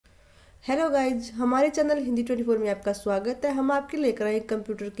Hello guys, हमारे channel Hindi 24 में आपका स्वागत है। हम आपके लेकर आए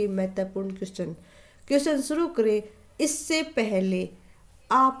कंप्यूटर के महत्वपूर्ण क्वेश्चन शुरू करें इससे पहले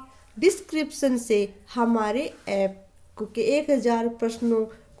आप डिस्क्रिप्शन से हमारे ऐप के 1000 प्रश्नों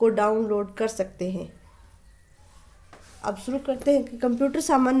को डाउनलोड कर सकते हैं। अब शुरू करते हैं कि कंप्यूटर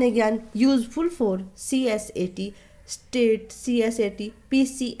सामान्य ज्ञान useful for CSAT, state CSAT,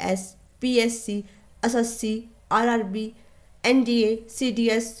 PCS, PSC, SSC, RRB, NDA,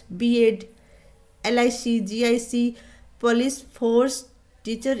 CDS, B.Ed, LIC, GIC, police force,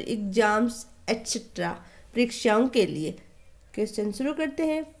 teacher exams etcetera परीक्षाओं के लिए। क्वेश्चन शुरू करते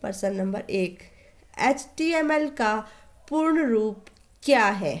हैं। प्रश्न नंबर 1, HTML का पूर्ण रूप क्या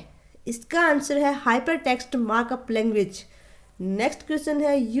है? इसका आंसर है hyper text markup language. Next question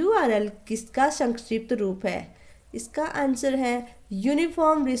है URL किसका संक्षिप्त रूप है? इसका आंसर है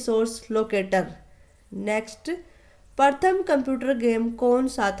यूनिफॉर्म रिसोर्स लोकेटर। नेक्स्ट, प्रथम कंप्यूटर गेम कौन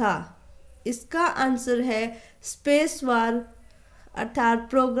सा था? इसका आंसर है स्पेस वार अर्थात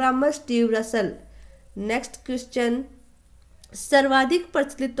programmer Steve Russell. Next question, सर्वाधिक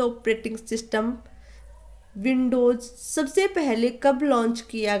प्रचलित ऑपरेटिंग सिस्टम विंडोज सबसे पहले कब लॉन्च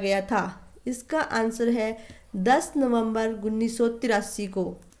किया गया था? इसका आंसर है 10 नवंबर 1983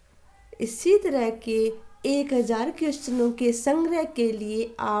 को। इसी तरह के 1000 क्वेश्चनों के संग्रह के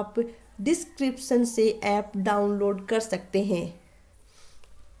लिए आप डिस्क्रिप्शन से ऐप डाउनलोड कर सकते हैं।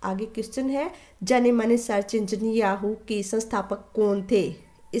 आगे क्वेश्चन है, जाने माने सर्च इंजन याहू के संस्थापक कौन थे?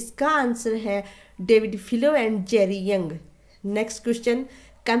 इसका आंसर है David फिलो and Jerry young. Next question,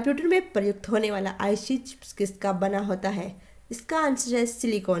 computer में प्रयुक्त होने वाला IC चिप्स किसका बना होता है? इसका आंसर है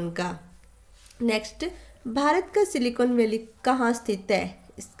सिलिकॉन का। नेक्स्ट, भारत का सिलिकॉन वैली कहाँ स्थित है?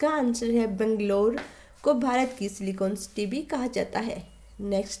 इसका आंसर है बेंगलोर को भारत की सिलिकॉन सिटी भी कहा जाता है।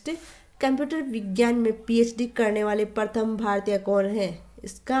 नेक्स्ट, कंप्यूटर विज्ञान में PhD करने वाले प्रथम भारतीय कौन हैं?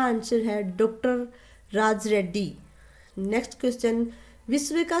 इसका आंसर है doctor Raj Reddy. Next question,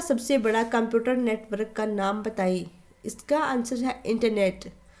 विश्व का सबसे बड़ा कंप्यूटर नेटवर्क का नाम बताइए। इसका आंसर है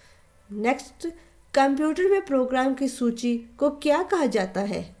इंटरनेट। नेक्स्ट, कंप्यूटर में प्रोग्राम की सूची को क्या कहा जाता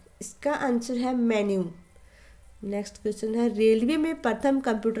है? इसका आंसर है मेन्यू। नेक्स्ट क्वेश्चन है, रेलवे में प्रथम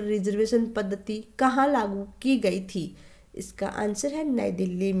कंप्यूटर रिजर्वेशन पद्धति कहाँ लागू की गई थी? इसका आंसर है नई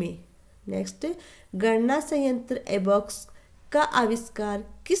दिल्ली में। नेक्स्ट, गणना संयंत्र एबॉक्स का आविष्कार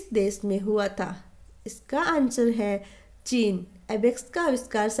किस देश में हुआ था? इसका आंसर है चीन। एबॉक्स का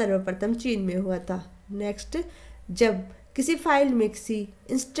आविष्कार सर्वप्रथम चीन में हुआ था। नेक्स्ट, जब किसी फाइल में किसी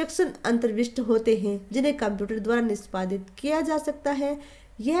इंस्ट्रक्शन अंतर्विष्ट होते हैं जिन्हें कंप्यूटर द्वारा निष्पादित किया जा सकता है,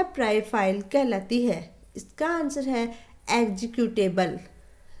 यह प्राइम फाइल कहलाती है। इसका आंसर है executable.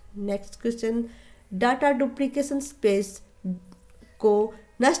 Next question, data duplication space को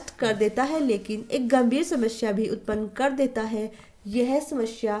नष्ट कर देता है लेकिन एक गंभीर समस्या भी उत्पन्न कर देता है, यह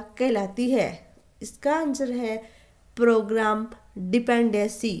समस्या कहलाती है। इसका आंसर है प्रोग्राम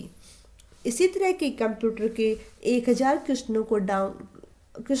डिपेंडेंसी। इसी तरह के कंप्यूटर के 1000 क्वेश्चनों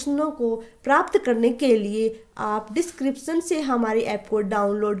को प्राप्त करने के लिए आप डिस्क्रिप्शन से हमारी ऐप को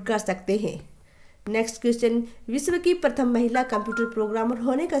डाउनलोड कर सकते हैं। नेक्स्ट क्वेश्चन, विश्व की प्रथम महिला कंप्यूटर प्रोग्रामर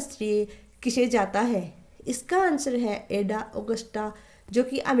होने का श्रेय किसे जाता है? इसका आंसर है एडा ऑगस्टा, जो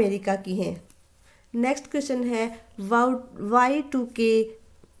कि अमेरिका की हैं। नेक्स्ट क्वेश्चन है, Y2K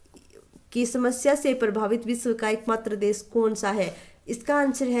की समस्या से प्रभावित विश्व का एकमात्र देश कौन सा है? इसका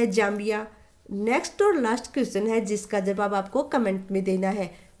आंसर है जाम्बिया। नेक्स्ट और लास्ट क्वेश्चन है जिसका जवाब आपको कमेंट में देना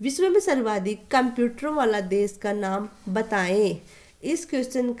है। विश्व में सर्वाधिक कंप्यूटरों वाला देश का नाम बताएं। इस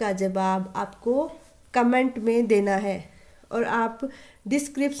क्वेश्चन का जवाब आपको कमेंट में देना है और आप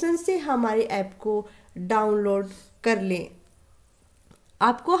डिस्क्रिप्शन से हमारे ऐप को डाउनलोड कर लें।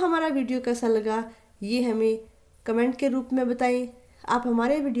 आपको हमारा वीडियो कैसा लगा ये हमें कमेंट के रूप में बताएं। आप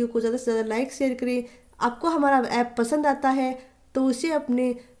हमारे वीडियो को ज़्यादा से ज़्यादा लाइक शेयर करें। आपको हमारा ऐप पसंद आता है तो उसे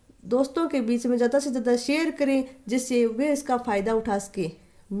अपने दोस्तों के बीच में ज़्यादा से ज़्यादा शेयर करें जिससे वे इसका फ़ायदा उठा सकें।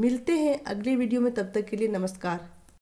 मिलते हैं अगले वीडियो में, तब तक के लिए नमस्कार।